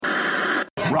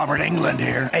Robert Englund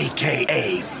here,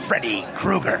 a.k.a. Freddy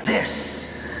Krueger. This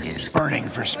is Burning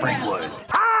for Springwood.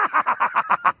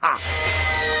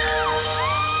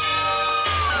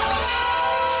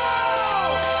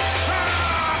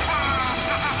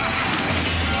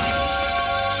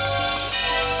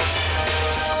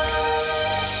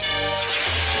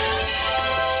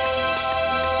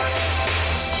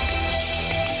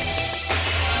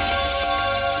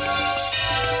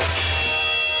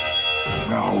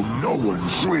 Now no one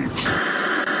sleeps.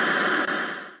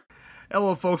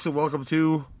 Hello, folks, and welcome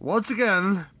to, once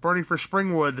again, Burning for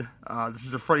Springwood. This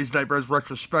is a Freddy's Nightmares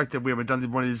retrospective. We haven't done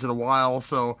one of these in a while,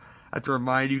 so I have to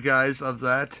remind you guys of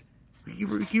that.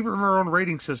 We keep our own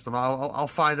rating system. I'll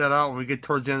find that out when we get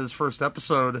towards the end of this first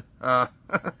episode. I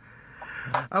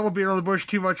won't be around the bush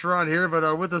too much around here,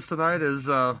 but with us tonight is,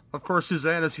 of course,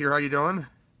 Suzanne is here. How you doing?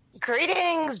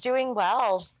 Greetings, doing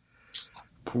well.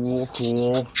 Cool.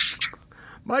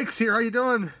 Mike's here. How you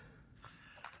doing?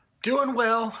 Doing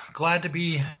well. Glad to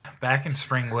be back in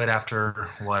Springwood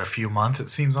after, a few months it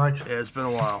seems like? Yeah, it's been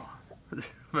a while.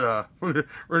 But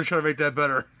we're trying to make that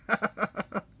better.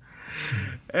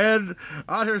 And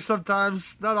out here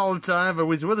sometimes, not all the time, but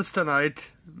he's with us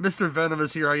tonight. Mr. Venom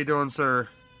is here. How you doing, sir?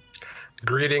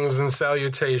 Greetings and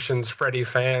salutations, Freddy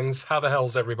fans. How the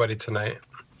hell's everybody tonight?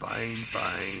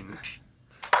 Fine.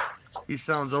 He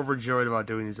sounds overjoyed about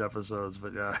doing these episodes,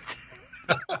 but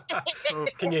so,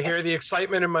 can you hear the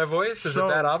excitement in my voice? Is it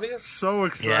that obvious? So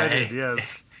excited,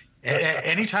 yes.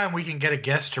 Anytime we can get a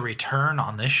guest to return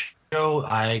on this show,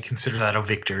 I consider that a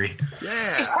victory.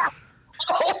 Yeah.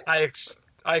 I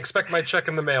expect my check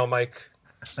in the mail, Mike.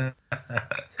 I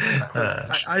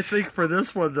think for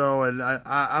this one, though, and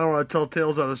I don't want to tell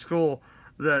tales out of school,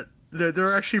 that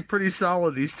they're actually pretty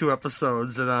solid, these two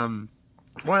episodes, and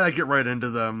why not get right into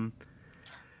them?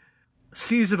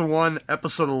 Season 1,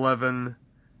 Episode 11,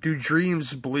 Do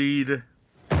Dreams Bleed?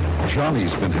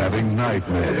 Johnny's been having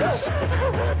nightmares.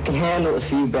 I can handle a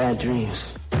few bad dreams.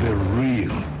 They're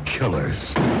real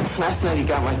killers. Last night he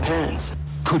got my parents.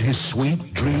 Could his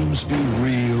sweet dreams be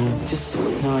real? Just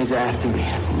know he's after me.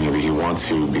 Maybe he wants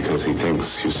you because he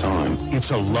thinks you saw him.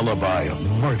 It's a lullaby of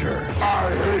murder.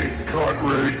 I hate cut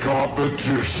rate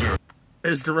competition.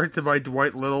 It's directed by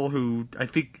Dwight Little, who I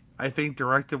think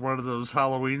directed one of those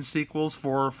Halloween sequels,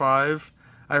 4 or 5.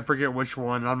 I forget which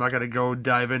one. I'm not going to go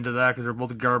dive into that because they're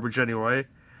both garbage anyway.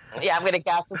 Yeah, I'm going to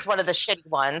guess it's one of the shitty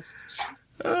ones.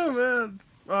 Oh, man.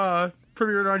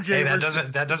 Premiered on January... Hey,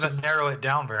 that doesn't narrow it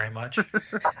down very much.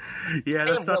 Yeah,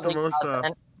 that's not the most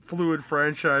fluid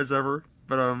franchise ever.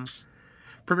 But,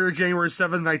 premiered January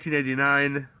 7th,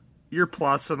 1989. Your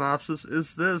plot synopsis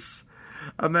is this.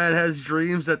 A man has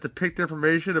dreams that depict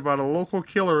information about a local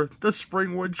killer, the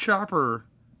Springwood Chopper.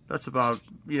 That's about,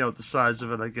 the size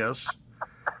of it, I guess.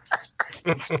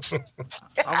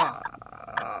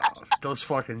 Those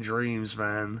fucking dreams,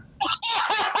 man.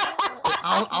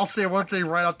 I'll say one thing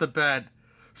right off the bat.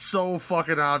 So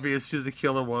fucking obvious who the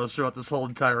killer was throughout this whole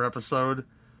entire episode.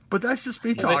 But that's just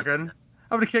me talking.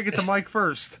 I'm gonna kick it to Mike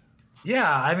first.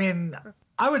 Yeah, I mean,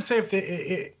 I would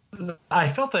say I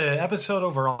felt the episode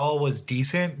overall was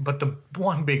decent, but the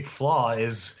one big flaw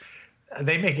is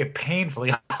they make it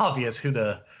painfully obvious who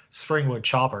the Springwood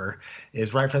Chopper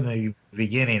is right from the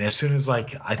beginning. As soon as, I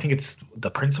think it's the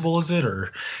principal, is it?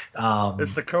 Or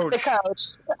it's the coach. The coach.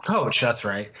 Coach, that's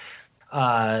right.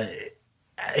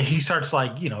 He starts,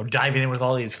 diving in with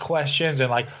all these questions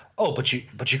and but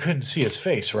you couldn't see his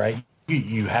face, right?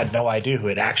 You had no idea who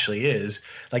it actually is.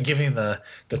 Giving the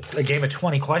game of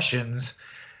 20 questions.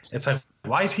 It's like,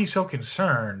 why is he so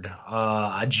concerned?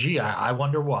 I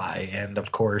wonder why. And,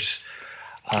 of course,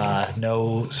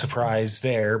 no surprise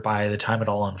there by the time it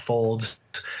all unfolds.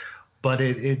 But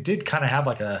it did kind of have,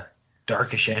 a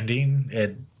darkish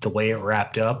ending, the way it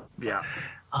wrapped up. Yeah.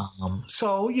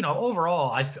 So,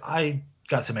 overall, I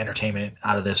got some entertainment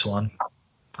out of this one,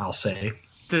 I'll say.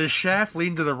 Did his shaft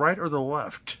lean to the right or the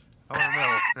left?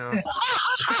 I don't know.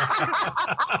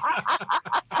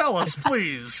 Tell us,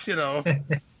 please,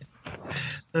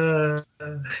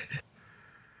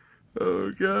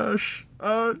 Oh, gosh.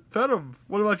 Venom,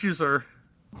 what about you, sir?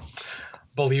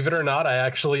 Believe it or not, I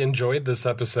actually enjoyed this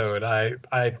episode.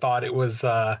 I thought it was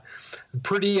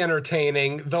pretty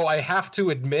entertaining, though I have to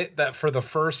admit that for the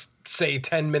first, say,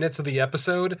 10 minutes of the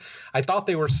episode, I thought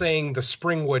they were saying the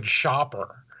Springwood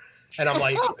Chopper. And I'm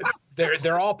like,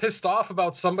 they're all pissed off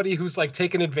about somebody who's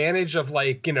taking advantage of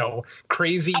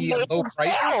crazy low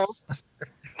prices.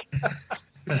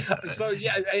 So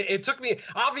yeah, it took me,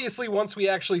 obviously once we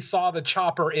actually saw the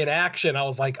chopper in action, I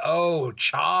was like, oh,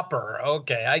 chopper.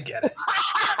 Okay, I get it.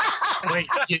 Wait,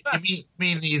 you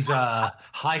mean these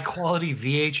high quality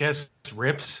VHS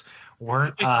rips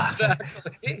weren't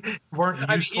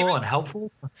useful and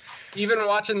helpful? Even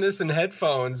watching this in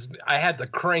headphones, I had to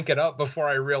crank it up before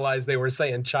I realized they were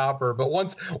saying chopper. But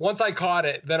once I caught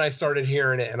it, then I started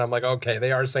hearing it, and I'm like, okay,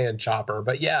 they are saying chopper.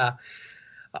 But yeah,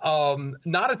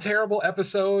 not a terrible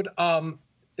episode.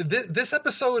 This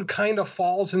episode kind of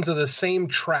falls into the same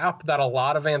trap that a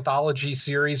lot of anthology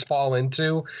series fall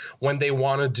into when they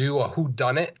want to do a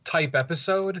whodunit type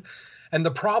episode. And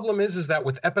the problem is that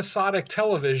with episodic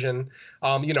television,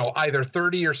 either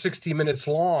 30 or 60 minutes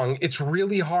long, it's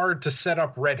really hard to set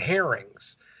up red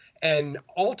herrings. And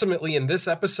ultimately in this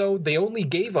episode, they only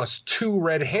gave us 2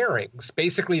 red herrings,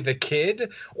 basically the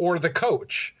kid or the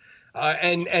coach.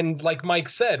 And like Mike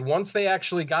said, once they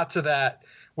actually got to that,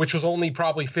 which was only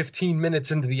probably 15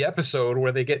 minutes into the episode,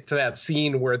 where they get to that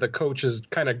scene where the coach is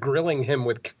kind of grilling him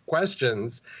with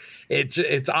questions,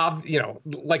 it's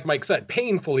like Mike said,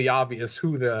 painfully obvious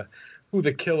who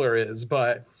the killer is.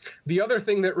 But the other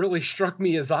thing that really struck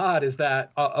me as odd is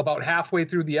that about halfway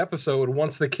through the episode,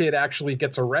 once the kid actually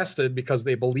gets arrested because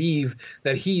they believe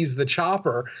that he's the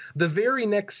chopper, the very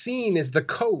next scene is the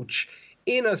coach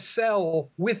in a cell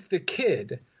with the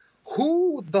kid.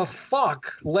 Who the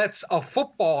fuck lets a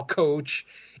football coach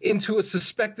into a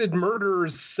suspected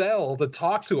murderer's cell to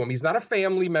talk to him? He's not a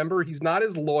family member. He's not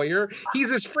his lawyer. He's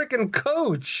his freaking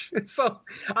coach. So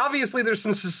obviously there's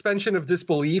some suspension of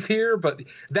disbelief here, but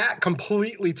that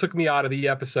completely took me out of the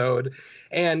episode.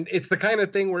 And it's the kind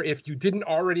of thing where if you didn't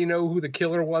already know who the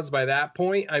killer was by that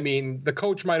point, I mean, the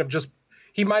coach might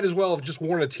as well have just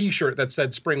worn a T-shirt that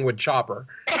said Springwood Chopper.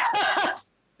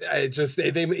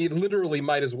 They literally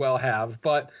might as well have.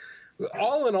 But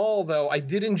all in all, though, I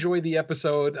did enjoy the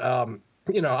episode.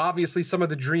 Obviously some of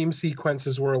the dream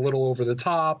sequences were a little over the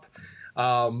top.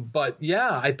 But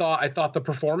yeah, I thought the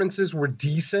performances were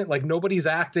decent. Like, nobody's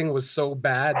acting was so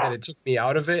bad that it took me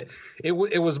out of it. It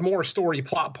was more story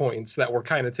plot points that were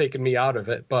kind of taking me out of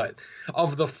it. But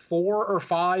of the 4 or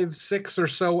 5, 6 or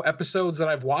so episodes that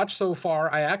I've watched so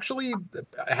far, I actually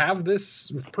have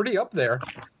this pretty up there.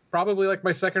 Probably like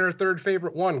my second or third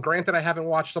favorite one. Granted, I haven't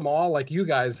watched them all like you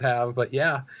guys have, but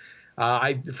yeah,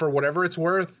 for whatever it's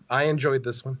worth, I enjoyed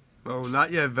this one. Oh,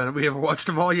 not yet, Venom. We haven't watched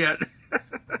them all yet.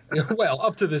 Well,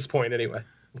 up to this point, anyway.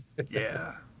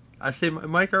 Yeah. I say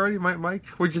Mike already. Mike,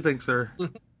 what'd you think, sir?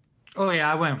 Oh,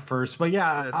 yeah, I went first. But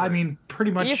yeah, I mean,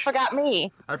 pretty much. You forgot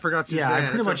me. I forgot Suzanne. Yeah, I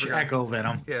pretty much echo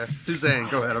Venom. Yeah, Suzanne,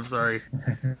 go ahead. I'm sorry.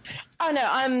 Oh, no,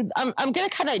 I'm going to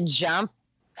kind of jump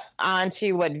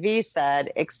onto what V said,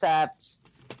 except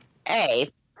they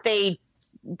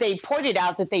pointed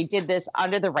out that they did this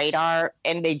under the radar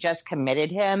and they just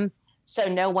committed him, so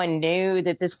no one knew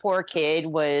that this poor kid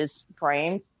was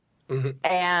framed. Mm-hmm.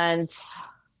 And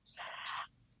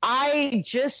I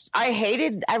don't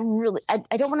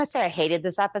want to say I hated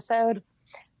this episode,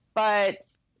 but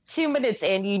 2 minutes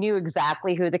in, you knew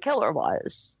exactly who the killer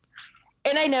was.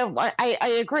 And I know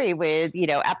I agree with,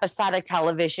 episodic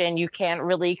television. You can't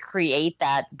really create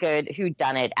that good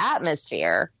whodunit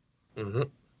atmosphere. Mm-hmm.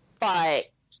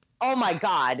 But, oh my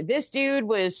God, this dude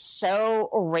was so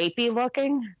rapey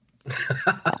looking.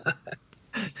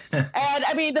 And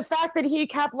I mean, the fact that he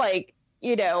kept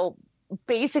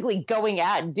basically going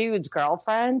at dude's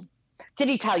girlfriend. Did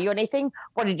he tell you anything?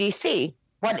 What did he see?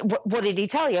 What did he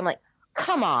tell you? I'm like,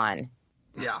 come on.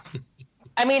 Yeah.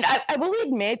 I mean, I will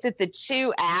admit that the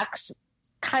 2 acts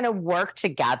kind of work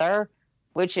together,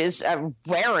 which is a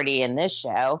rarity in this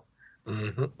show.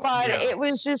 Mm-hmm. But yeah.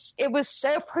 It was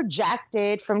so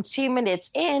projected from 2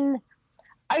 minutes in.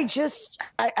 I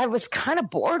was kind of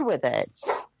bored with it.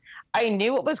 I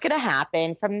knew what was going to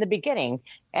happen from the beginning.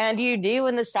 And you knew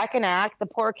in the second act, the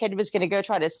poor kid was going to go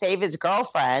try to save his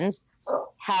girlfriend,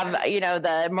 have,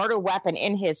 the murder weapon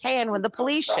in his hand when the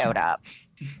police showed up.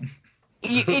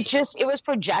 It was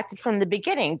projected from the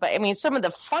beginning. But I mean, some of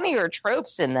the funnier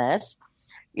tropes in this,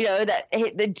 that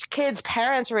the kid's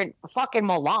parents were in fucking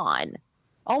Milan.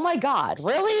 Oh my God,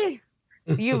 really?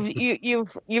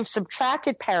 You've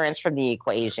subtracted parents from the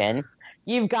equation.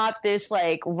 You've got this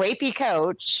rapey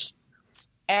coach,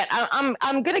 and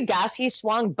I'm gonna guess he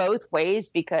swung both ways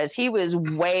because he was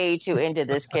way too into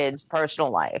this kid's personal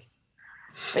life.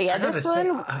 But yeah, I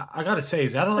gotta say,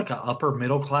 is that an upper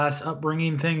middle class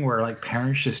upbringing thing where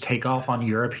parents just take off on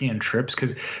European trips?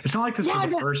 Because it's not like this is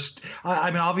the first. I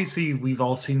mean, obviously we've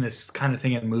all seen this kind of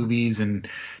thing in movies and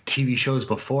TV shows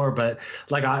before, but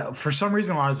for some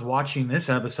reason when I was watching this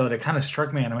episode, it kind of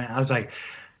struck me, and I was like,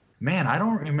 man, I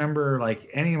don't remember like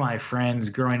any of my friends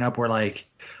growing up where like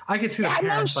I could see the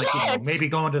parents like, you know, maybe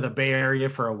going to the Bay Area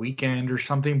for a weekend or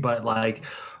something, but like,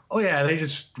 oh yeah, they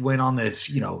just went on this,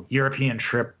 you know, European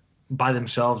trip by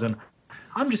themselves, and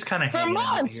I'm just kind of hanging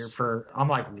out here I'm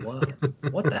like,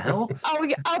 what the hell?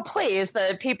 Oh, please.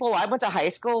 The people I went to high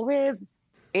school with,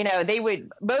 you know,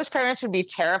 most parents would be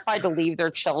terrified to leave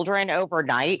their children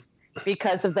overnight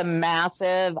because of the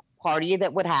massive party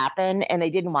that would happen, and they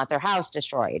didn't want their house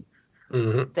destroyed.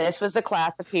 Mm-hmm. This was the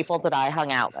class of people that I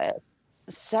hung out with.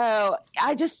 So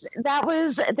they just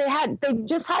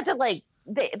had to like,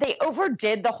 they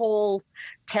overdid the whole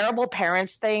terrible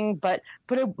parents thing, but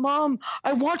Mom,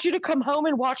 I want you to come home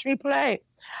and watch me play.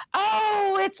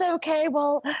 Oh, it's okay.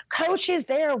 Well, Coach is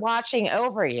there watching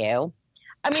over you.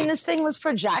 I mean, this thing was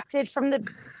projected from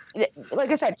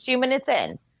like I said, 2 minutes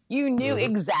in. You knew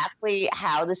exactly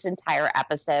how this entire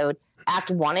episode,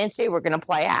 Act 1 and 2, were going to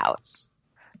play out.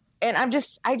 And I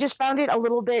just found it a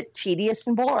little bit tedious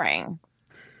and boring.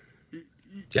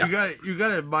 Yeah. You got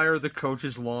to admire the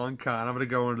Coach's long con. I'm going to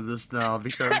go into this now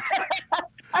because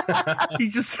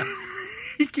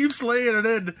he keeps laying it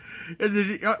in, and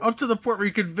then up to the point where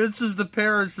he convinces the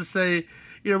parents to say,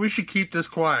 you know, we should keep this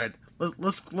quiet.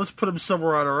 Let's put him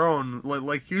somewhere on our own.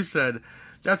 Like you said,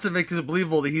 that's what makes it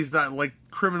believable that he's not like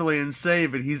criminally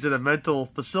insane, but he's in a mental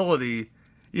facility.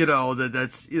 You know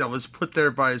that's you know was put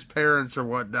there by his parents or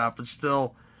whatnot. But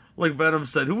still, like Venom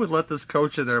said, who would let this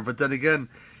Coach in there? But then again,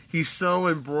 he's so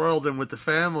embroiled in with the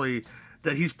family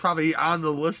that he's probably on the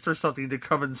list or something to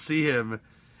come and see him.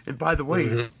 And by the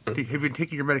way, have you been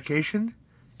taking your medication?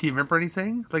 Do you remember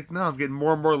anything? Like, no, I'm getting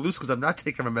more and more loose because I'm not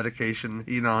taking my medication.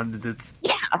 You know, and it's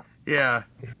yeah.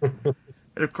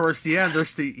 And of course, the end.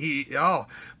 There's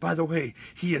by the way,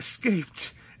 he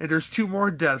escaped, and there's 2 more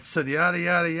deaths, and yada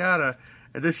yada yada.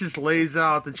 And this just lays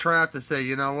out the trap to say,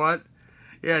 you know what?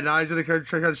 Yeah, now he's gonna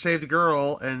try to save the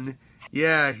girl, and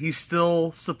yeah, he's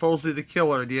still supposedly the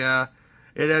killer. And yeah,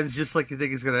 it ends just like you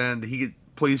think it's gonna end.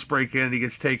 Police break in, and he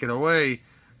gets taken away.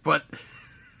 But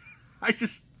I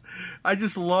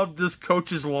just love this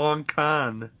Coach's long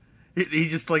con. He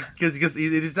just like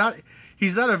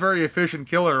he's not a very efficient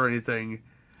killer or anything.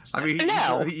 I mean,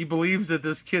 he believes that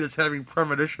this kid is having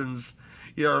premonitions.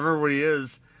 You know, remember what he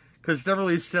is, because it's never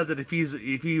really said that if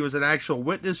he was an actual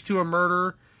witness to a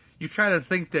murder, you kind of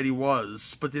think that he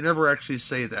was, but they never actually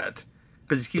say that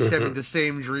because he keeps having the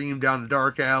same dream down the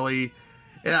dark alley.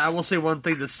 And I will say one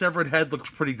thing: the severed head looks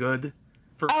pretty good.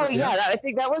 I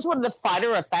think that was one of the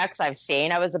finer effects I've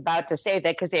seen. I was about to say that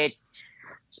because the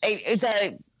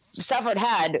severed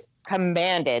head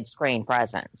commanded screen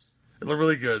presence. It looked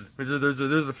really good. There's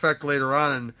an effect later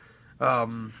on, and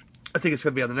I think it's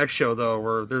going to be on the next show though,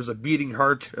 where there's a beating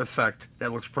heart effect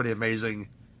that looks pretty amazing.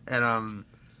 And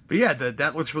but yeah,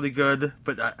 that looks really good.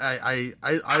 But I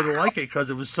like it because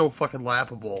it was so fucking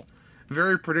laughable.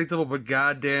 Very predictable, but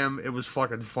goddamn, it was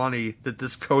fucking funny that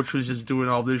this Coach was just doing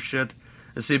all this shit.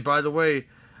 And say, by the way,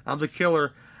 I'm the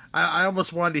killer. I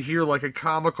almost wanted to hear like a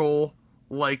comical,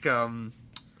 like I'm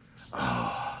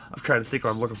trying to think what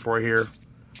I'm looking for here.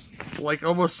 Like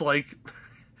almost like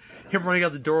him running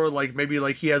out the door, like maybe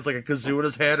like he has like a kazoo in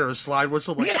his head or a slide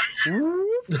whistle, like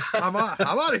I'm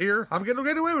out of here. I'm gonna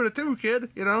get away with it too,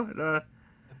 kid. You know.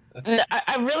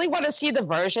 I really want to see the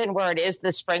version where it is the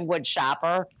Springwood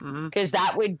Shopper, because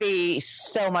that would be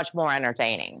so much more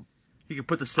entertaining. You could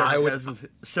put the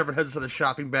severed heads in a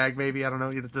shopping bag, maybe. I don't know.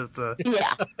 Yeah,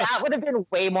 that would have been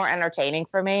way more entertaining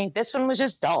for me. This one was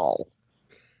just dull.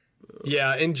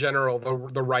 Yeah, in general,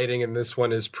 the writing in this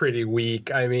one is pretty weak.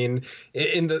 I mean,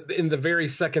 in the very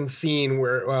second scene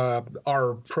where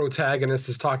our protagonist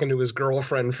is talking to his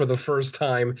girlfriend for the first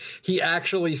time, he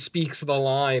actually speaks the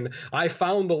line, "I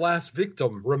found the last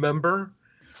victim, remember?"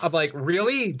 I'm like,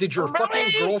 really? Did your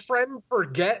fucking girlfriend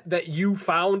forget that you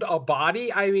found a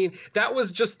body? I mean, that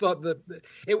was just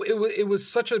it was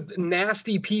such a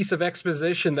nasty piece of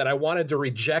exposition that I wanted to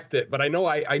reject it, but I knew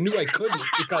I couldn't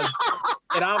because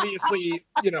it obviously,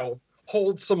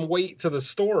 holds some weight to the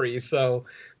story. So,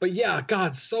 but yeah,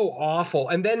 God, so awful.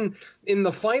 And then in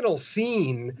the final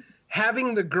scene,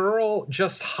 having the girl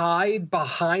just hide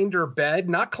behind her bed,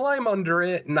 not climb under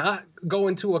it, not go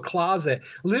into a closet,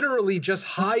 literally just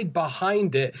hide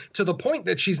behind it to the point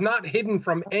that she's not hidden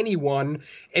from anyone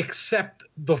except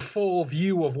the full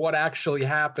view of what actually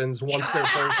happens once they're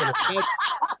both in a bed.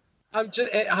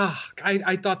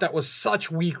 I thought that was such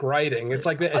weak writing. It's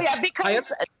like that. Oh yeah,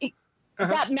 because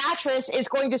that mattress is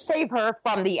going to save her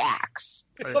from the axe.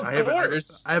 I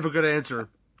have a good answer.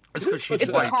 It's because she's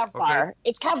white. Kevlar. Okay?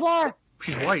 It's Kevlar.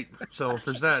 She's white, so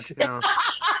there's that.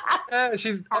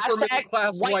 She's upper middle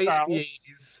class white.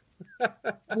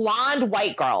 Blonde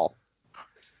white girl.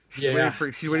 She's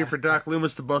waiting for Doc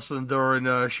Loomis to bust in the door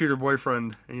and shoot her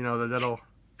boyfriend. And, you know, that'll...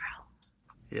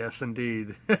 Yes,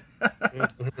 indeed.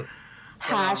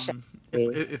 Passion.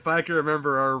 If I can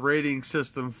remember our rating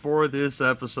system for this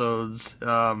episodes,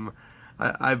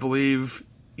 I believe,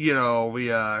 you know,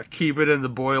 we keep it in the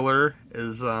boiler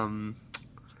is...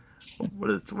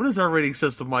 What is our rating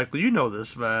system, Michael? You know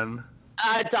this, man.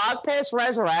 Dog Piss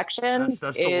Resurrection.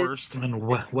 That's the worst. And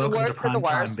welcome to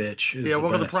Primetime Bitch. Yeah,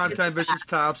 welcome to Primetime Bitch's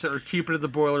tops. Or keep it in the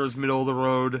boiler is middle of the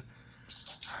road.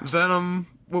 Venom,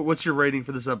 what's your rating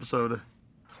for this episode?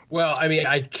 Well, I mean,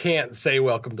 I can't say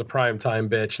welcome to Primetime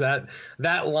Bitch.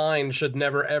 That line should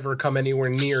never, ever come anywhere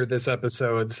near this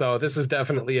episode. So this is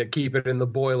definitely a keep it in the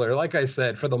boiler. Like I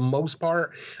said, for the most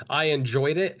part, I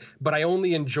enjoyed it, but I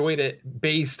only enjoyed it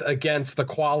based against the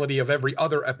quality of every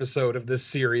other episode of this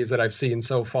series that I've seen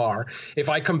so far. If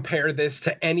I compare this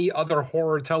to any other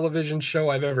horror television show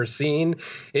I've ever seen,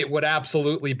 it would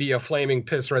absolutely be a flaming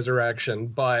piss resurrection.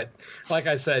 But like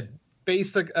I said,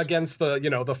 based against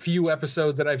the few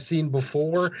episodes that I've seen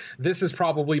before, this is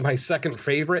probably my second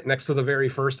favorite next to the very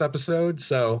first episode.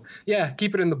 So yeah,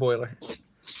 keep it in the boiler.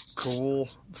 Cool.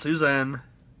 Suzanne.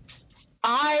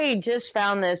 I just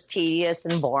found this tedious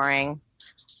and boring.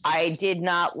 I did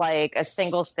not like a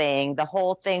single thing. The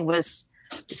whole thing was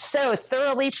so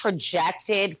thoroughly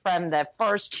projected from the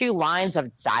first 2 lines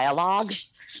of dialogue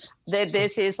that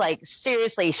this is like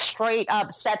seriously straight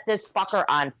up set this fucker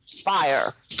on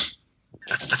fire.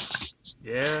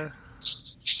 Yeah.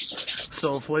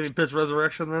 So, Flaming Piss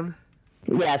Resurrection, then?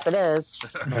 Yes, it is.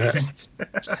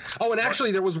 Oh, and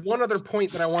actually, there was one other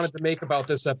point that I wanted to make about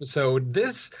this episode.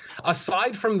 This,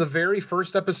 aside from the very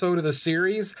first episode of the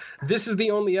series, this is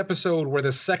the only episode where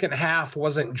the second half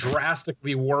wasn't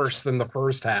drastically worse than the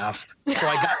first half. So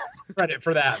I got credit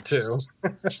for that, too.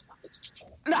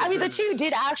 I mean, the two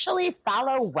did actually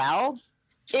follow well.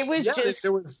 It was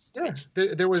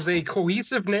there was a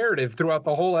cohesive narrative throughout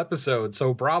the whole episode,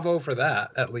 so bravo for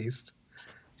that, at least.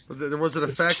 But there wasn't a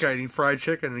fat guy eating fried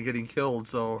chicken and getting killed,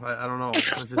 so I don't know.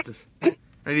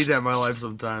 I need that in my life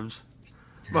sometimes.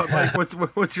 But Mike,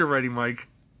 what's your rating, Mike?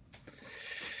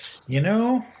 You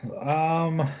know,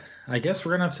 I guess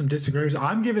we're gonna have some disagreements.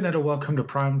 I'm giving it a welcome to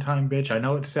Primetime Bitch. I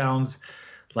know it sounds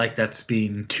like that's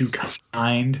being too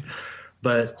kind,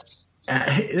 but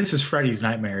this is Freddy's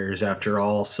Nightmares after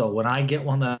all. So when I get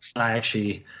one that I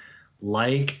actually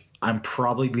like, I'm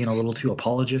probably being a little too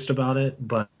apologist about it.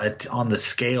 But on the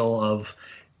scale of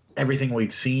everything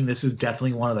we've seen, this is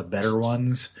definitely one of the better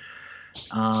ones.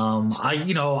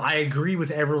 I agree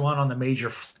with everyone on the major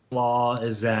flaw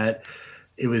is that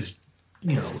it was,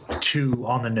 too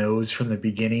on the nose from the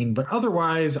beginning. But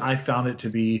otherwise, I found it to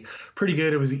be pretty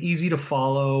good. It was easy to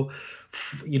follow.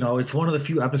 It's one of the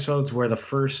few episodes where the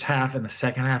first half and the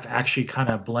second half actually kind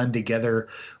of blend together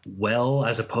well,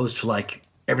 as opposed to like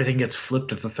everything gets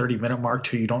flipped at the 30-minute mark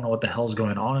till you don't know what the hell's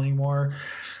going on anymore.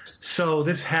 So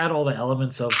this had all the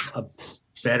elements of a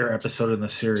better episode in the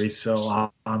series. So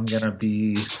I'm going to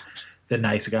be the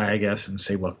nice guy, I guess, and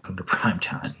say welcome to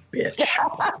Primetime, bitch.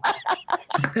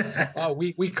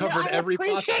 We covered every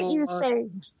possible...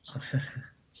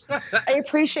 I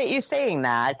appreciate you saying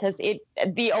that, because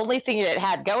the only thing it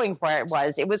had going for it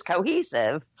was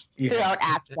cohesive throughout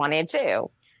Act 1 and 2.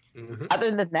 Mm-hmm.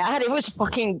 Other than that, it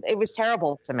was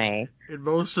terrible to me. In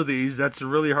most of these, that's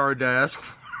really hard to ask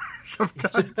for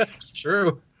sometimes. It's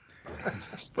true.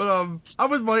 But I'm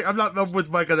with Mike. I'm not with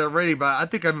Mike on that rating, but I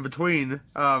think I'm in between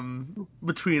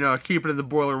keep it in the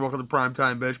boiler, welcome to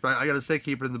Primetime Bitch. But I gotta say,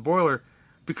 keep it in the boiler.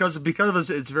 Because of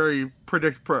its very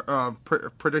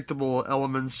predictable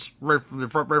elements right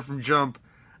from jump,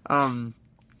 but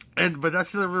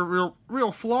that's the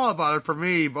real flaw about it for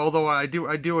me. Although I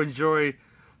do enjoy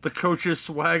the coach's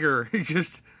swagger. He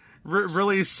just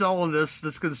really selling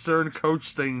this concerned coach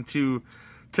thing to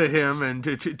him and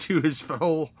to his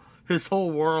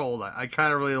whole world. I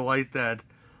kind of really like that.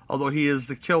 Although he is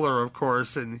the killer, of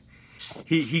course, and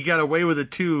he got away with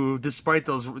it too, despite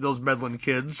those meddling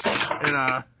kids.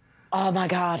 And oh my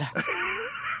god.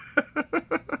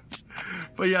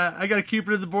 But yeah, I gotta keep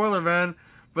it in the boiler, man.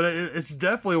 But it's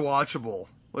definitely watchable.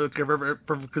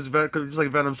 Because just like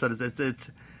Venom said,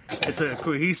 it's a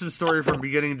cohesive story from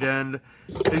beginning to end.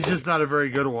 It's just not a very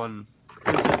good one.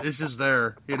 It's just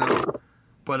there,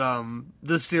 But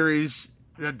this series,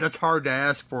 that's hard to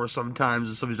ask for sometimes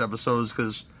in some of these episodes,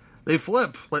 because they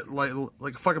flip like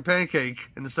a fucking pancake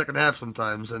in the second half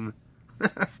sometimes, and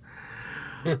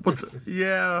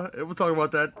yeah, we'll talk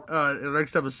about that in the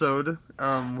next episode,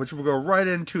 which we'll go right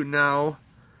into now.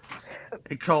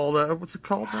 It called what's it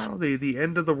called now? The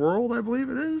End of the World, I believe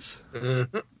it is.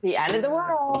 Mm-hmm. The End of the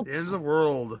World. The End of the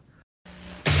World.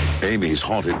 Amy's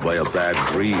haunted by a bad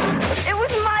dream. It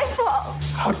was my fault.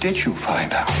 How did you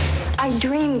find out? I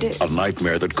dreamed it. A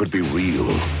nightmare that could be real.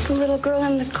 The little girl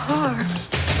in the car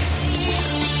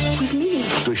was me.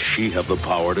 Does she have the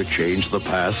power to change the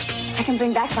past? I can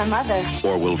bring back my mother.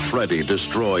 Or will Freddy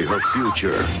destroy her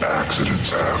future? Accidents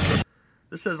happen.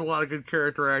 This has a lot of good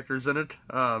character actors in it.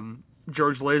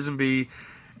 George Lazenby,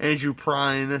 Andrew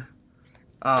Prine,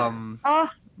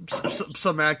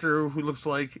 some actor who looks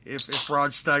like if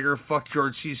Rod Steiger fucked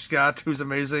George C. Scott, who's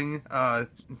amazing. I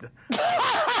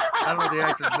don't know the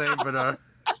actor's name, but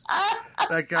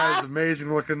that guy is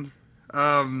amazing looking.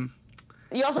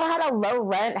 You also had a low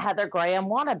rent Heather Graham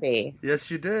wannabe. Yes,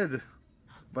 you did.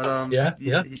 But yeah.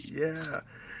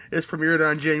 It's premiered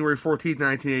on January 14th,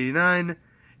 1989.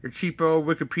 Your cheapo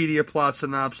Wikipedia plot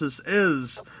synopsis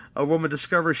is: a woman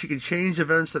discovers she can change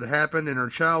events that happened in her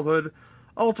childhood,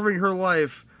 altering her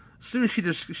life. Soon she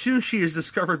is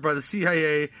discovered by the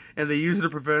CIA, and they use it to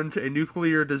prevent a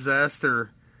nuclear disaster.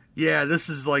 Yeah, this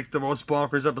is like the most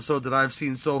bonkers episode that I've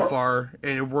seen so far,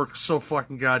 and it works so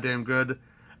fucking goddamn good.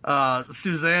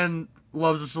 Suzanne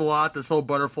loves this a lot, this whole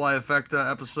butterfly effect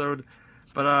episode,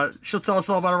 but she'll tell us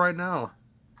all about it right now.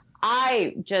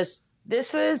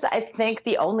 This was, I think,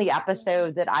 the only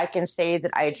episode that I can say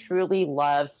that I truly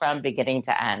loved from beginning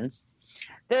to end.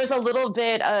 There's little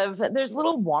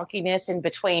wonkiness in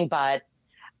between, but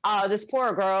this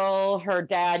poor girl, her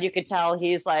dad, you could tell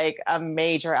he's like a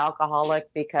major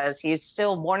alcoholic because he's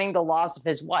still mourning the loss of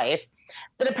his wife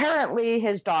that apparently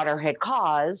his daughter had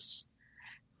caused.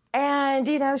 And,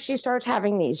 she starts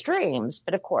having these dreams.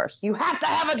 But, of course, you have to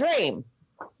have a dream.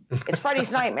 It's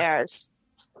Freddy's Nightmares.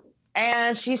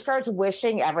 And she starts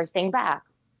wishing everything back.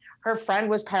 Her friend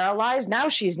was paralyzed. Now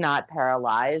she's not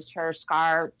paralyzed. Her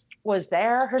scar was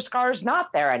there. Her scar's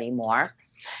not there anymore.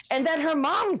 And then her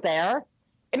mom's there.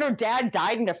 And her dad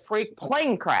died in a freak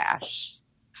plane crash.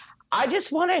 I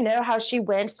just want to know how she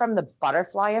went from the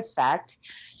butterfly effect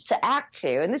to Act 2.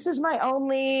 And this is my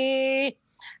only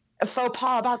faux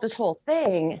pas about this whole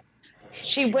thing.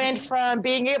 She went from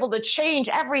being able to change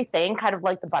everything, kind of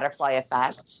like the butterfly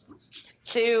effect,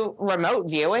 to remote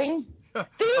viewing.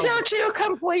 These are two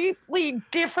completely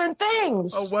different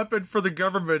things. A weapon for the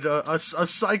government, a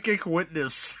psychic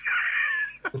witness.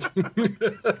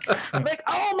 I'm like,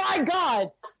 oh my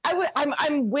God.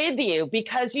 I'm with you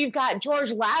because you've got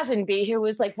George Lazenby, who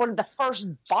was like one of the first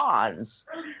Bonds.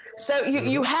 So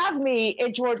you have me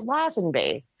at George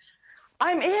Lazenby.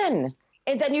 I'm in.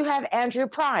 And then you have Andrew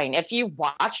Prine. If you've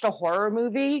watched a horror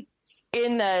movie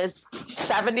in the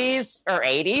 70s or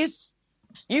 80s,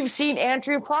 you've seen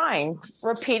Andrew Prine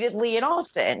repeatedly and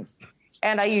often.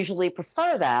 And I usually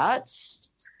prefer that.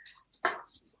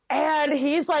 And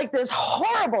he's like this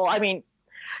horrible,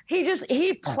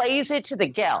 he plays it to the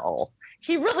gill.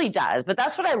 He really does. But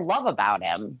that's what I love about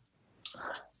him.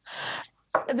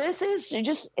 This is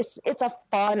just, it's a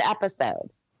fun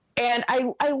episode. And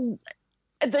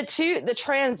the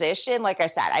transition, like I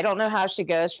said, I don't know how she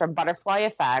goes from butterfly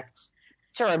effect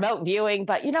to remote viewing,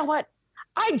 but you know what?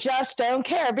 I just don't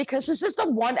care because this is the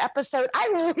one episode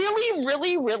I really,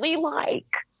 really, really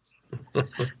like.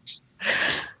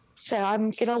 So I'm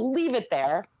going to leave it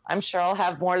there. I'm sure I'll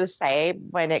have more to say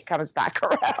when it comes back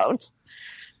around.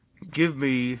 Give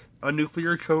me a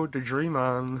nuclear code to dream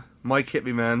on. Mike, hit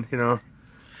me, man,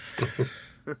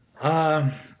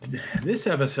 This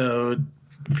episode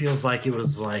feels like it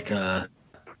was like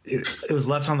it was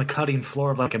left on the cutting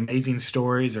floor of like Amazing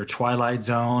Stories or Twilight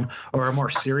Zone or a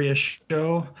more serious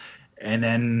show, and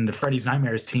then the Freddy's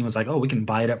Nightmares team was like, oh, we can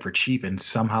buy it up for cheap and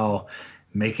somehow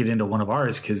make it into one of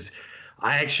ours. Because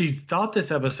I actually thought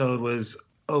this episode was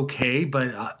okay,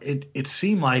 but it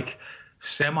seemed like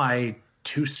semi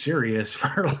too serious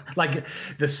for like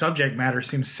the subject matter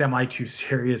seems semi too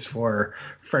serious for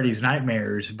Freddy's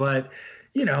Nightmares, but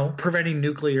preventing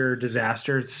nuclear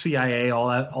disasters, CIA,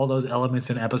 all those elements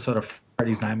in an episode of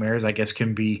Freddy's Nightmares, I guess,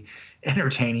 can be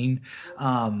entertaining.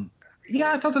 I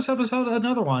thought this episode,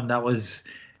 another one that was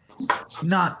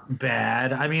not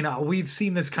bad. We've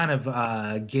seen this kind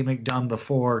of gimmick done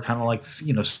before, kind of like,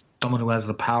 someone who has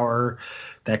the power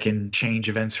that can change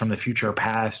events from the future or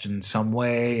past in some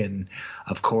way. And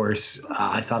of course,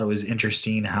 I thought it was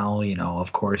interesting how,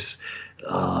 of course,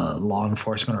 law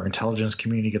enforcement or intelligence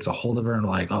community gets a hold of her and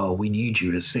like, oh, we need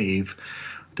you to save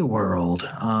the world.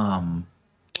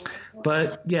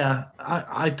 But yeah,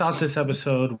 I thought this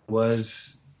episode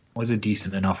was a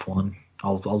decent enough one.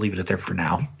 I'll leave it at there for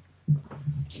now.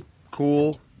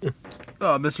 Cool.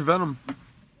 Mr. Venom.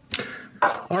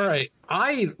 All right.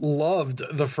 I loved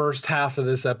the first half of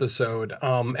this episode.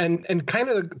 And kind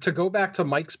of to go back to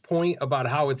Mike's point about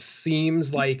how it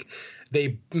seems like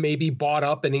they maybe bought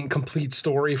up an incomplete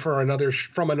story from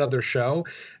another show.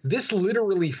 This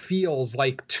literally feels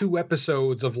like 2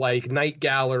 episodes of like Night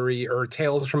Gallery or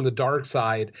Tales from the Dark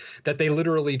Side that they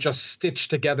literally just stitched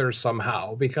together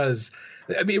somehow. Because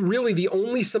I mean, really the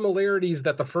only similarities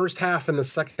that the first half and the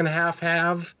second half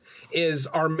have is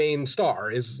our main star,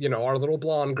 is, you know, our little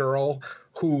blonde girl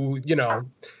who, you know,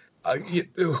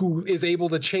 who is able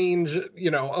to change, you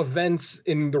know, events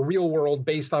in the real world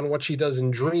based on what she does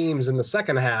in dreams in the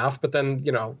second half. But then,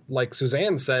 you know, like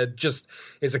Suzanne said, just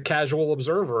is a casual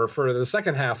observer for the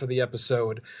second half of the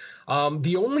episode.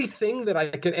 The only thing that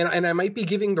I could, and I might be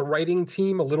giving the writing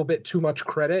team a little bit too much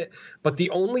credit, but the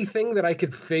only thing that I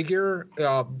could figure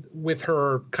with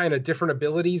her kind of different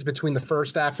abilities between the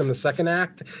first act and the second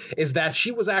act is that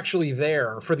she was actually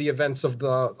there for the events of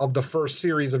the first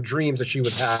series of dreams that she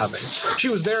was having. She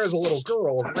was there as a little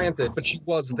girl, granted, but she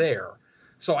was there.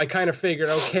 So I kind of figured,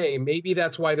 okay, maybe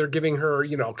that's why they're giving her,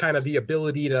 you know, kind of the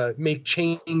ability to make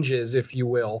changes, if you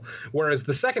will. Whereas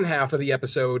the second half of the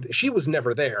episode, she was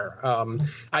never there.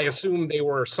 I assume they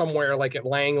were somewhere like at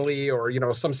Langley or, you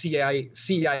know, some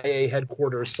CIA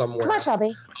headquarters somewhere. Come on,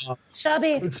 Shelby.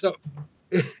 Shelby.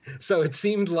 So it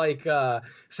seemed like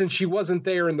since she wasn't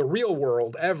there in the real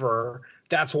world ever,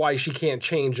 that's why she can't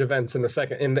change events in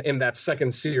the in that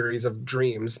second series of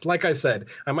dreams. Like I said,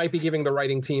 I might be giving the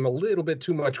writing team a little bit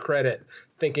too much credit,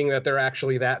 thinking that they're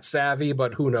actually that savvy,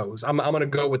 but who knows? I'm going to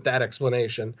go with that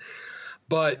explanation.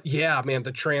 But yeah, man,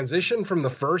 the transition from the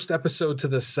first episode to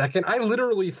the second, I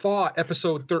literally thought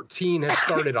episode 13 had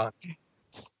started on.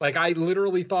 Like, I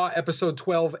literally thought episode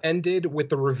 12 ended with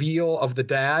the reveal of the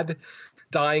dad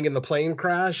dying in the plane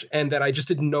crash, and that I just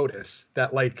didn't notice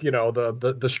that, like, you know,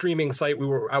 the streaming site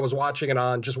I was watching it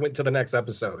on just went to the next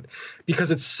episode,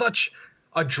 because it's such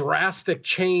a drastic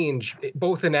change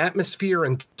both in atmosphere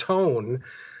and tone.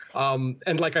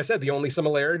 And like I said, the only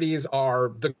similarities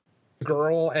are the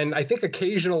girl, and I think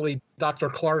occasionally Dr.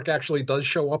 Clark actually does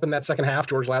show up in that second half,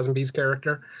 George Lazenby's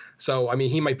character. So I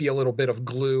mean, he might be a little bit of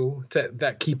glue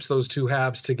that keeps those two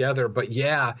halves together. But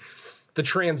yeah, the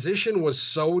transition was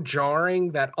so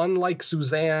jarring that, unlike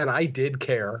Suzanne, I did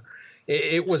care.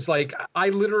 It was like I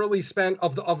literally spent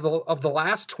of the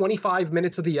last 25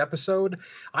 minutes of the episode,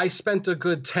 I spent a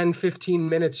good 10-15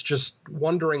 minutes just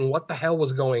wondering what the hell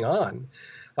was going on.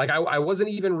 Like, I wasn't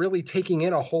even really taking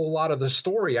in a whole lot of the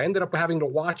story. I ended up having to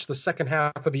watch the second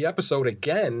half of the episode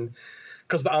again,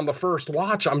 because on the first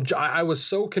watch, I was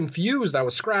so confused. I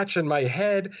was scratching my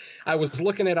head. I was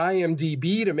looking at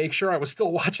IMDb to make sure I was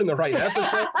still watching the right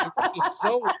episode. It was just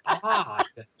so odd.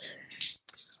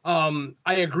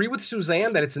 I agree with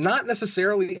Suzanne that it's not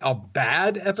necessarily a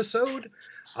bad episode.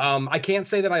 I can't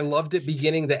say that I loved it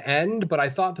beginning to end, but I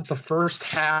thought that the first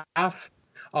half,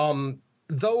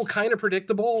 though kind of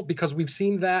predictable, because we've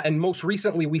seen that, and most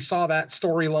recently we saw that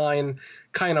storyline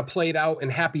kind of played out in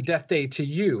Happy Death Day to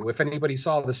You. If anybody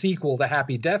saw the sequel to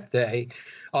Happy Death Day,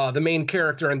 the main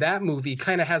character in that movie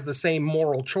kind of has the same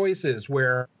moral choices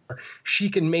where she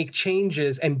can make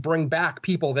changes and bring back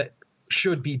people that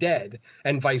should be dead,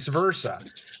 and vice versa.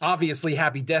 Obviously,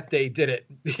 Happy Death Day did it,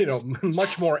 you know,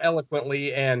 much more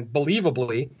eloquently and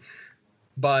believably.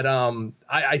 But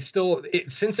I still,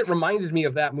 since it reminded me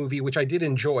of that movie, which I did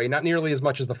enjoy, not nearly as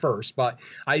much as the first, but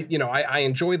I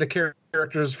enjoy the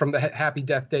characters from the Happy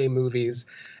Death Day movies.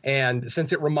 And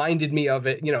since it reminded me of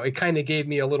it, you know, it kind of gave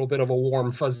me a little bit of a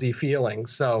warm, fuzzy feeling.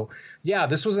 So yeah,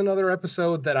 this was another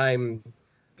episode that I'm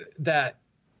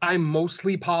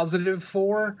mostly positive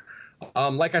for.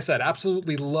 Like I said,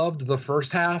 absolutely loved the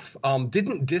first half.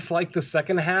 Didn't dislike the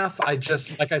second half. I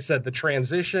just, like I said, the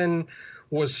transition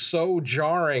was so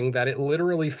jarring that it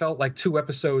literally felt like 2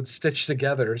 episodes stitched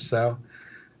together. So,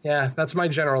 yeah, that's my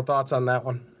general thoughts on that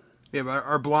one. Yeah, but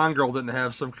our blonde girl didn't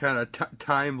have some kind of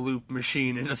time loop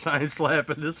machine in a science lab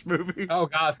in this movie. Oh,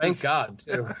 God, thank God,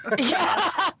 too.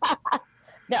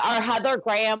 No, our Heather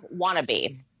Graham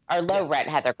wannabe. Our low-rent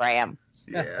Heather Graham.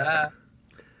 Yeah.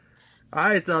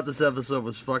 I thought this episode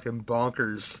was fucking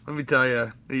bonkers. Let me tell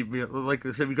you. Like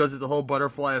I said, we go through the whole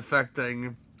butterfly effect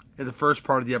thing in the first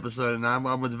part of the episode, and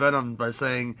I'm with Venom by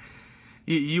saying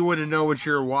you wouldn't know what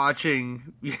you're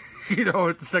watching, you know,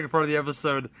 at the second part of the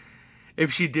episode,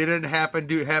 if she didn't happen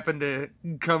to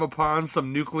come upon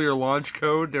some nuclear launch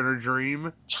code in her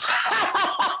dream.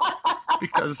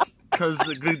 because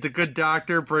the good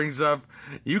doctor brings up,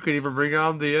 you can even bring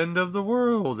on the end of the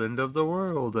world, end of the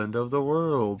world, end of the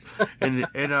world, and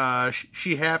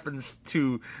she happens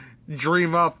to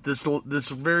dream up this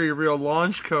very real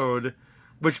launch code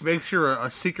which makes her a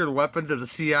secret weapon to the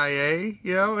CIA,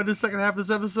 in the second half of this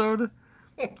episode.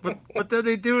 But then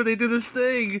they do this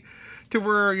thing to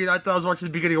where, I thought I was watching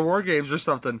the beginning of War Games or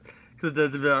something. Because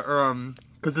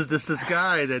there's this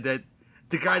guy that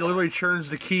the guy literally turns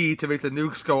the key to make the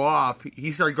nukes go off.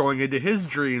 He started going into his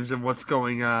dreams and what's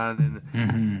going on,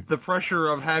 and the pressure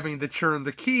of having to turn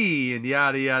the key, and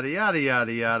yada, yada, yada,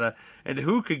 yada, yada. And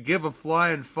who could give a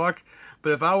flying fuck?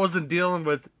 But if I wasn't dealing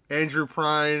with Andrew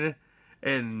Prine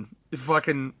and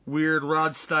fucking weird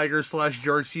Rod Steiger /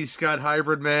 George C. Scott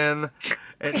hybrid man,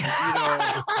 and,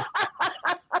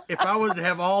 if I was to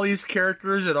have all these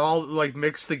characters and all, like,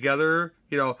 mixed together,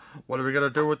 what are we going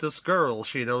to do with this girl?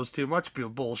 She knows too much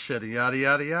bullshit, and yada,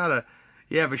 yada, yada.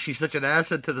 Yeah, but she's such an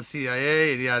asset to the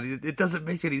CIA, and it doesn't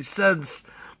make any sense,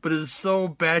 but it's so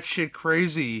batshit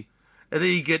crazy. And then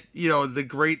you get, the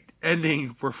great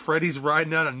ending where Freddy's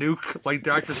riding on a nuke like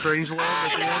Dr. Strangelove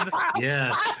at the end.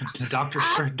 Yeah,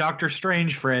 Dr.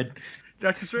 Strange Fred.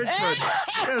 Dr. Strange Fred,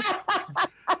 yes.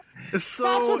 It's so,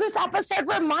 that's what this episode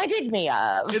reminded me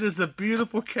of. It is a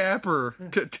beautiful capper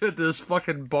to this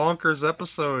fucking bonkers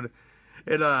episode.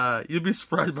 And you'd be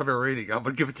surprised by my rating. I'm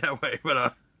going to give it that way.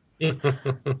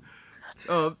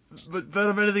 But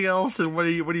Venom, anything else? And what do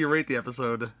you rate the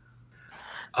episode?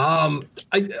 I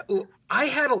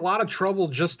had a lot of trouble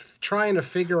just trying to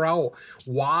figure out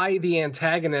why the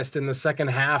antagonist in the second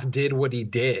half did what he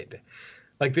did.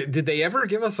 Like, did they ever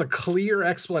give us a clear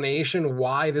explanation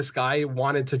why this guy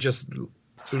wanted to just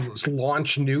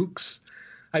launch nukes?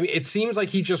 I mean, it seems like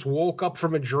he just woke up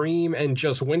from a dream and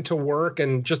just went to work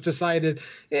and just decided,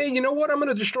 hey, you know what? I'm going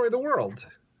to destroy the world.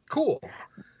 Cool.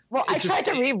 Well, I tried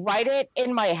to rewrite it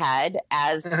in my head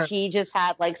as he just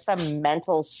had, like, some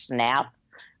mental snap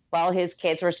while his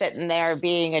kids were sitting there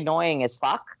being annoying as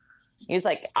fuck. He's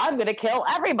like, I'm going to kill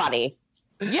everybody.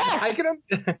 Yes.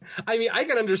 I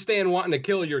can understand wanting to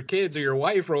kill your kids or your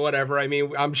wife or whatever. I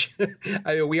mean,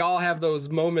 we all have those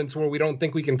moments where we don't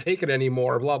think we can take it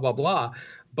anymore, blah, blah, blah.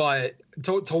 But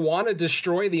to want to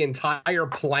destroy the entire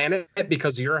planet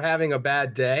because you're having a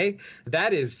bad day,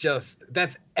 that's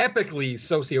epically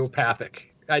sociopathic.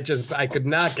 I could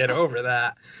not get over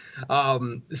that.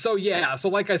 So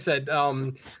like I said,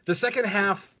 the second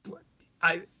half,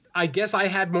 I guess I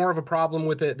had more of a problem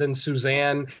with it than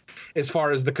Suzanne as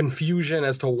far as the confusion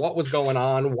as to what was going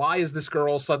on. Why is this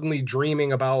girl suddenly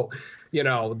dreaming about,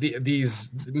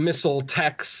 these missile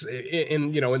techs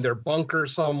in their bunker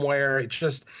somewhere? It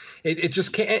just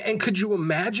can't. And could you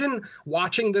imagine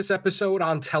watching this episode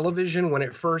on television when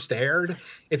it first aired?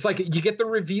 It's like you get the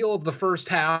reveal of the first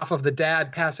half of the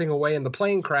dad passing away in the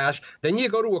plane crash. Then you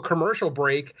go to a commercial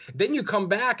break. Then you come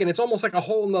back and it's almost like a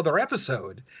whole nother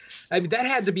episode. I mean, that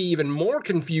had to be even more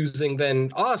confusing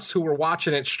than us who were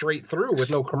watching it straight through with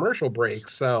no commercial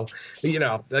breaks. So,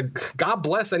 God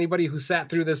bless anybody who sat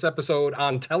through this episode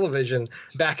on television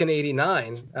back in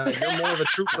 '89. You're more of a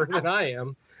trooper than I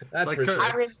am. That's for sure.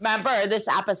 I remember this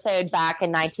episode back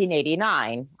in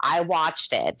 1989. I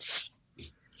watched it.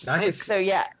 Nice. So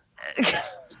yeah.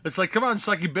 It's like, come on,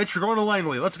 sucky bitch, you're going to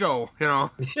Langley. Let's go. Yeah,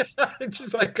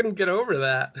 I couldn't get over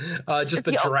that. Just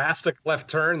the drastic left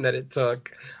turn that it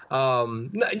took.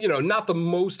 Not the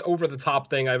most over the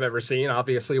top thing I've ever seen.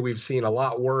 Obviously, we've seen a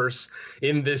lot worse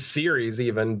in this series,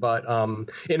 even, but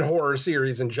in horror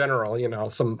series in general,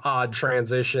 some odd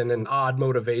transition and odd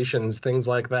motivations, things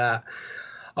like that.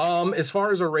 As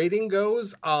far as a rating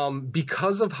goes,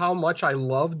 because of how much I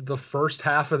loved the first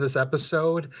half of this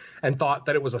episode and thought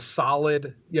that it was a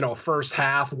solid, first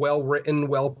half, well written,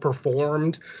 well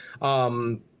performed.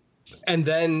 And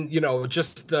then,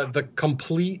 just the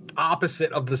complete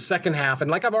opposite of the second half.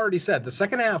 And like I've already said, the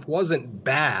second half wasn't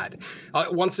bad.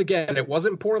 Once again, it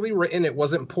wasn't poorly written. It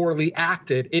wasn't poorly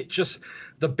acted. It just,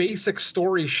 the basic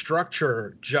story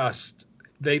structure just...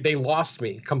 They lost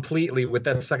me completely with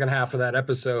that second half of that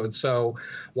episode. So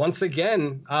once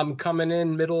again, I'm coming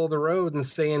in middle of the road and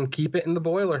saying, keep it in the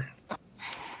boiler.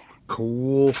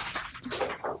 Cool.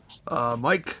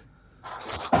 Mike?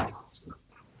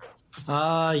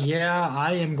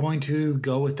 I am going to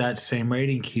go with that same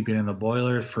rating, keep it in the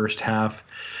boiler. First half,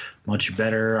 much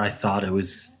better. I thought it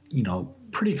was,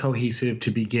 pretty cohesive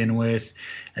to begin with.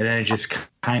 And then it just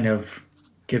kind of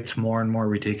gets more and more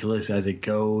ridiculous as it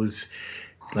goes.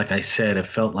 Like I said, it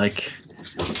felt like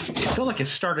it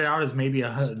started out as maybe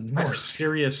a more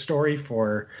serious story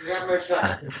for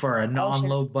a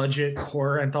non-low budget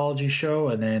horror anthology show,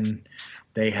 and then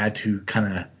they had to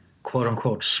kind of quote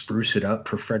unquote spruce it up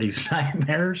for Freddy's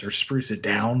Nightmares, or spruce it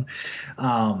down.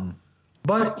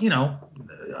 But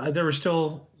there were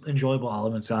still enjoyable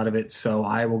elements out of it, so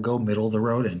I will go middle of the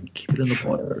road and keep it in the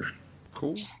boiler.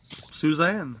 Cool.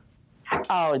 Suzanne?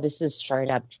 Oh, this is straight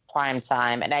up prime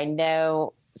time. And I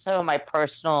know some of my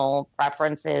personal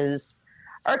preferences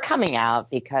are coming out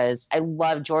because I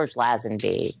love George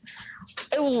Lazenby.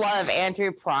 I love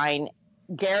Andrew Prine.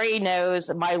 Gary knows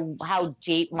how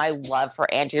deep my love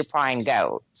for Andrew Prine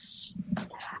goes.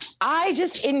 I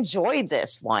just enjoyed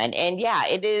this one. And yeah,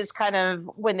 it is kind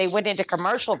of when they went into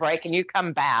commercial break and you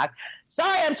come back.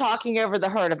 Sorry, I'm talking over the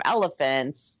herd of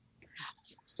elephants.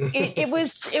 It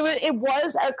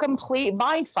was a complete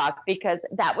mindfuck because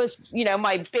that was,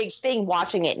 my big thing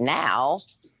watching it now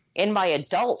in my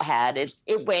adult head.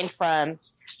 It went from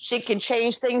she can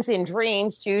change things in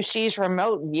dreams to she's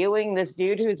remote viewing this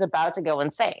dude who's about to go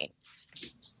insane.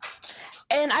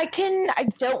 And I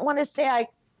don't want to say I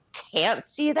can't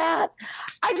see that.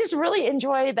 I just really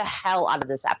enjoy the hell out of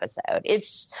this episode.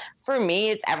 For me,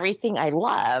 it's everything I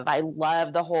love. I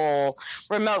love the whole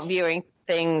remote viewing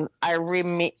thing. I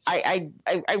read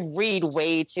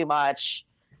way too much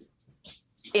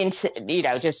into,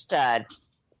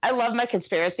 I love my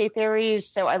conspiracy theories,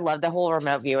 so I love the whole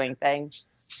remote viewing thing.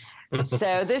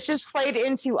 So this just played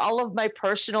into all of my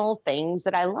personal things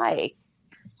that I like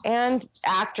and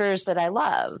actors that I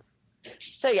love.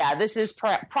 So yeah, this is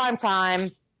prime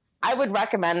time. I would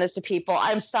recommend this to people.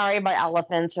 I'm sorry my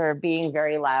elephants are being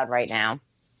very loud right now.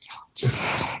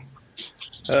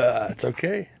 It's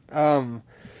okay.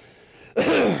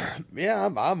 Yeah,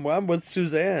 I'm with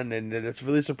Suzanne, and it's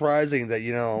really surprising that,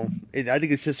 I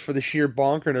think it's just for the sheer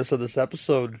bonkerness of this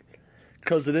episode,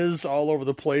 because it is all over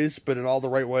the place, but in all the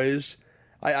right ways.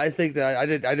 I think that I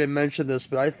didn't mention this,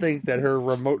 but I think that her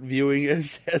remote viewing,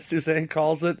 as Suzanne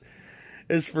calls it,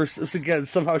 is for, again,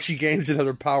 somehow she gains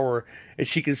another power, and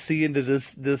she can see into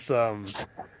this nuke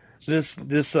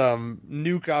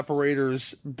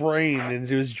operator's brain,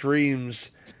 into his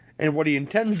dreams, and what he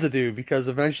intends to do, because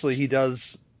eventually he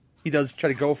does try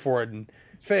to go for it and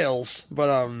fails.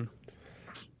 But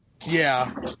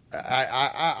yeah,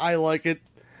 I like it.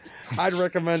 I'd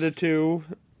recommend it too.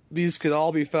 These could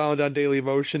all be found on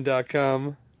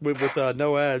dailymotion.com with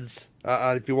no ads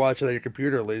if you watch it on your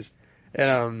computer at least.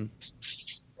 And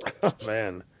oh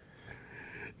man,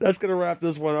 that's gonna wrap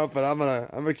this one up. But I'm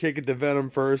gonna kick it to Venom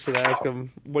first and ask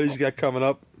him what he's got coming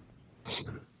up.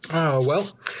 Oh, well,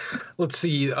 let's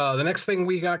see. The next thing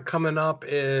we got coming up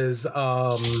is In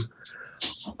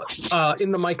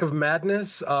the Mic of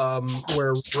Madness,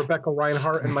 where Rebecca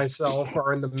Reinhart and myself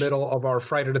are in the middle of our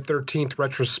Friday the 13th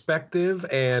retrospective.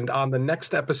 And on the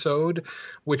next episode,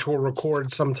 which we'll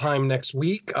record sometime next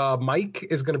week, Mike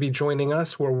is going to be joining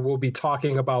us, where we'll be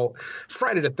talking about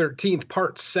Friday the 13th,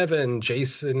 Part 7,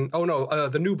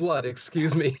 The New Blood,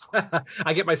 excuse me.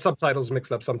 I get my subtitles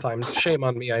mixed up sometimes. Shame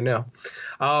on me, I know.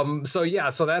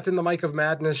 So that's In the Mic of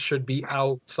Madness, should be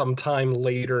out sometime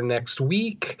later next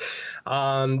week.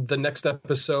 On the next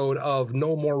episode of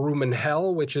No More Room in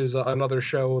Hell, which is another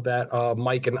show that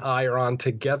Mike and I are on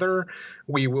together,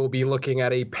 we will be looking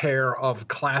at a pair of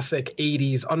classic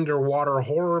 80s underwater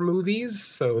horror movies,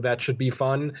 so that should be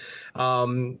fun.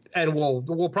 And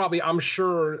we'll probably, I'm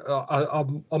sure,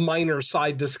 a minor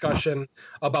side discussion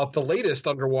about the latest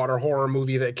underwater horror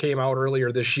movie that came out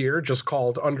earlier this year, just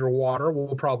called Underwater,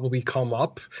 will probably come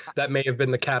up. That may have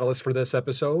been the catalyst for this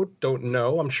episode. Don't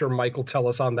know. I'm sure Mike will tell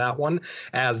us on that one,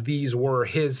 as these were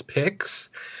his picks.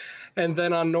 And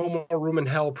then on No More Room in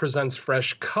Hell presents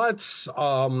Fresh Cuts.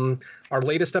 Our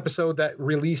latest episode that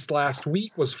released last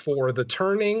week was For the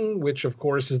Turning, which, of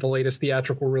course, is the latest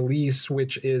theatrical release,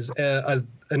 which is an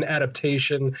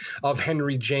adaptation of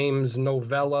Henry James'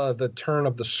 novella The Turn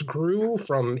of the Screw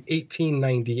from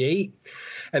 1898.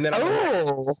 And then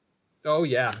Oh,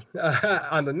 yeah.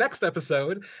 On the next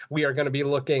episode, we are going to be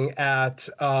looking at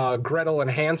Gretel and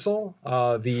Hansel,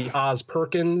 the Oz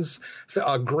Perkins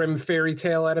grim fairy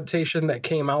tale adaptation that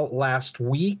came out last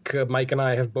week. Mike and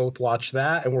I have both watched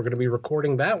that, and we're going to be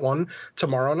recording that one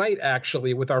tomorrow night,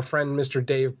 actually, with our friend Mr.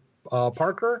 Dave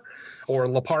Parker, or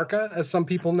La Parka, as some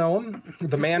people know him,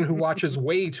 the man who watches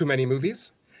way too many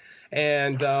movies.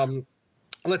 And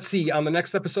let's see, on the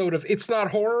next episode of It's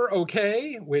Not Horror,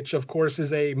 Okay, which, of course,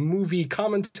 is a movie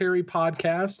commentary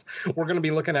podcast, we're going to be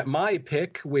looking at my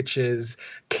pick, which is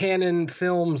Canon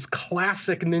Films'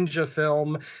 classic ninja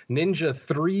film, Ninja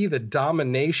 3, The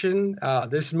Domination.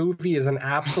 This movie is an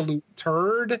absolute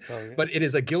turd, but it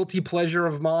is a guilty pleasure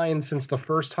of mine since the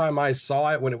first time I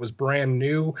saw it when it was brand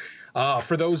new.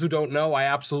 For those who don't know, I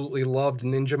absolutely loved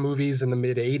ninja movies in the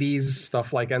mid-'80s,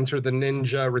 stuff like Enter the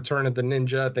Ninja, Return of the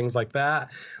Ninja, things like that.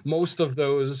 Most of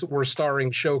those were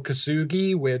starring Sho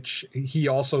Kosugi, which he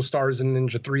also stars in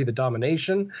Ninja 3, The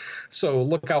Domination. So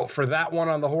look out for that one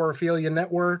on the Horrorphilia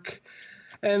Network.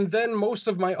 And then most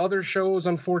of my other shows,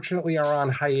 unfortunately, are on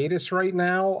hiatus right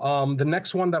now. The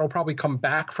next one that'll probably come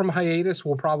back from hiatus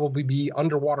will probably be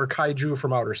Underwater Kaiju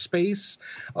from Outer Space,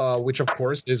 which, of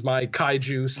course, is my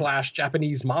kaiju /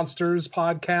 Japanese monsters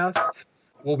podcast.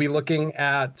 We'll be looking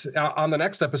at, on the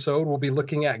next episode, we'll be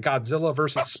looking at Godzilla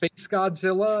versus Space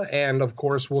Godzilla. And, of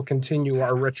course, we'll continue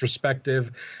our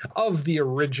retrospective of the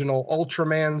original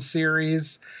Ultraman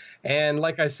series. And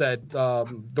like I said,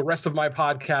 the rest of my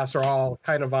podcasts are all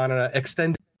kind of on an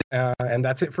extended, and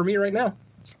that's it for me right now.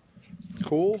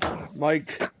 Cool.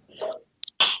 Mike?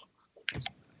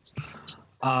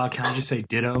 Can I just say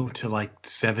ditto to like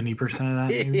 70% of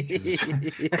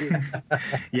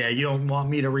that? Yeah, you don't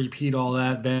want me to repeat all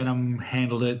that. Venom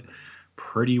handled it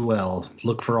pretty well.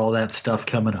 Look for all that stuff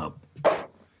coming up.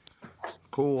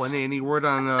 Cool. Any word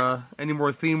on any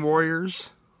more Theme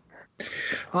Warriors?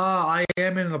 I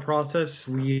am in the process.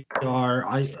 We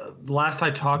are. Last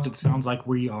I talked, it sounds like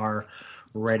we are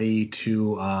ready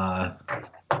to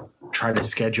try to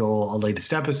schedule a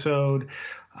latest episode.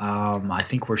 I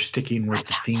think we're sticking with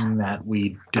the theme that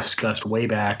we discussed way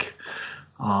back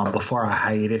before our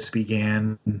hiatus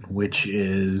began, which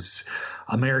is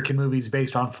American movies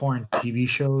based on foreign TV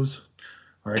shows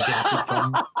or adapted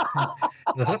from.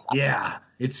 Yeah,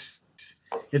 it's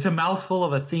a mouthful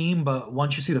of a theme, but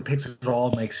once you see the pics, it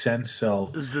all makes sense.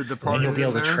 So is The Departed you'll be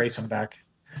able to trace them back.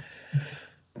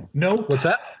 Nope. What's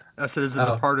that? I said, is The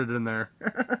Departed in there?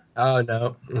 Oh,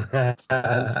 no.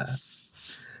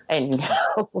 I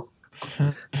know.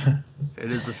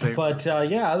 It is a favorite. But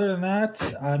yeah, other than that,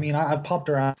 I mean, I've popped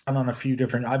around on a few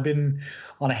different. I've been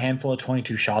on a handful of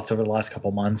 22 shots over the last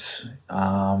couple months.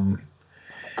 And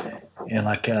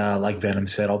like Venom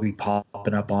said, I'll be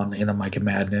popping up on In a Mike and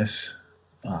Madness.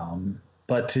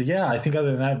 But yeah, I think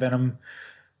other than that, Venom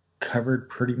covered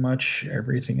pretty much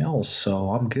everything else,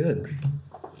 so I'm good.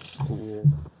 Cool.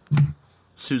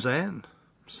 Suzanne.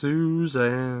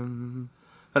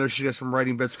 I know she got some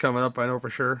writing bits coming up, I know for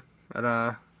sure.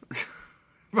 But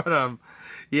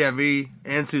yeah, me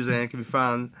and Suzanne can be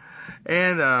found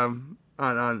and on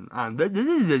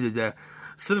the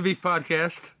Cinebeef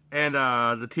podcast and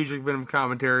the Two Drink Venom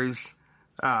commentaries.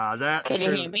 That can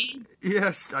you hear me?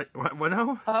 Yes. What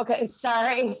now? Okay,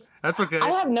 sorry. That's okay.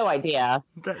 I have no idea.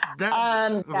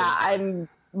 I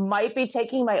might be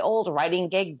taking my old writing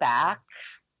gig back.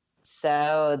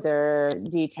 So there are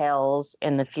details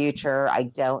in the future. I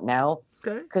don't know.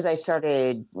 Okay. Because I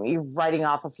started writing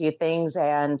off a few things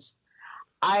and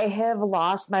I have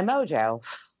lost my mojo.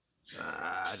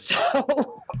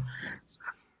 So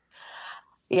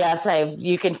yes,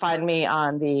 you can find me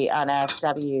on the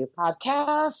NFW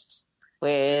podcast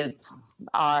with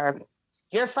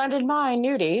your friend and mine,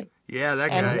 Nudie. Yeah, that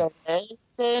guy.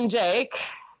 And Jake.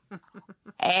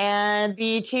 And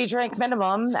the Tea Drink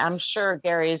Minimum. I'm sure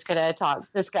Gary's going to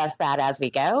discuss that as we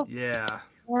go. Yeah.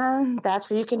 And that's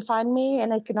where you can find me.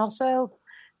 And I can also,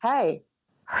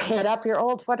 hit up your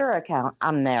old Twitter account.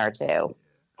 I'm there too.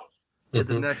 Yeah,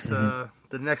 the next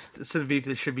Cinebeef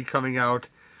that should be coming out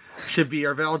should be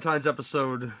our Valentine's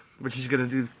episode, which is going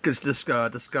to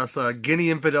discuss Guinea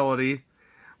Infidelity.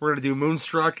 We're going to do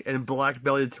Moonstruck and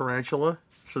Black-Bellied Tarantula.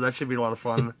 So that should be a lot of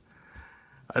fun.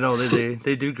 I know they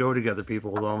do go together,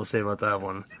 people. That's all I'm going to say about that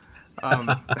one.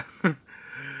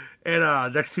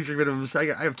 And next Two Drink Minimums,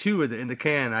 I have two in the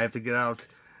can I have to get out.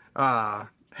 Had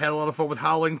a lot of fun with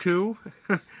Howling 2.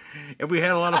 And we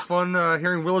had a lot of fun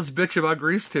hearing Willis bitch about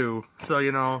Grease 2. So,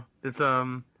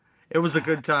 it was a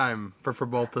good time for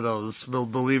both of those,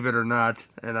 believe it or not.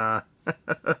 And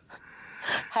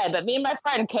hey, but me and my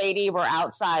friend Katie were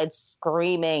outside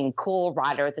screaming Cool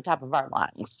Rider at the top of our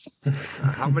lungs.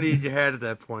 How many did you had at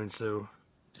that point, Sue?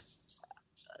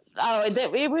 Oh,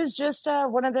 it was just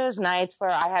one of those nights where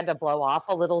I had to blow off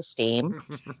a little steam.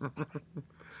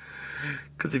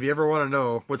 Because if you ever want to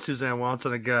know what Suzanne wants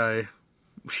in a guy,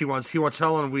 he wants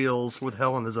hell on wheels with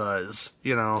hell in his eyes.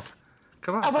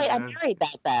 Come on. Oh wait, Suzanne. I married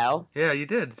that though. Yeah, you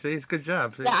did. See, it's a good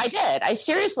job. See? Yeah, I did. I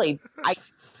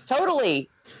totally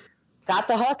got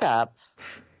the hookup.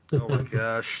 Oh my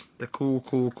gosh, the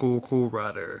cool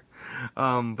rider.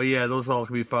 But yeah, those all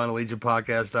can be found at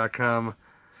legionpodcast.com.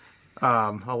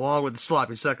 Along with the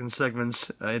sloppy second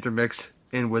segments intermixed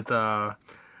in with the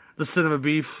Cinema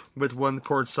Beef with one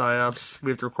court psyops.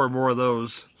 We have to record more of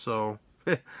those, so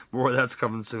more of that's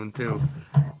coming soon too.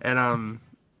 And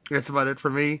that's about it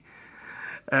for me.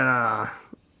 And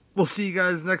we'll see you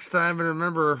guys next time. And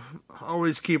remember,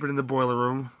 always keep it in the boiler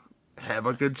room. Have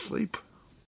a good sleep.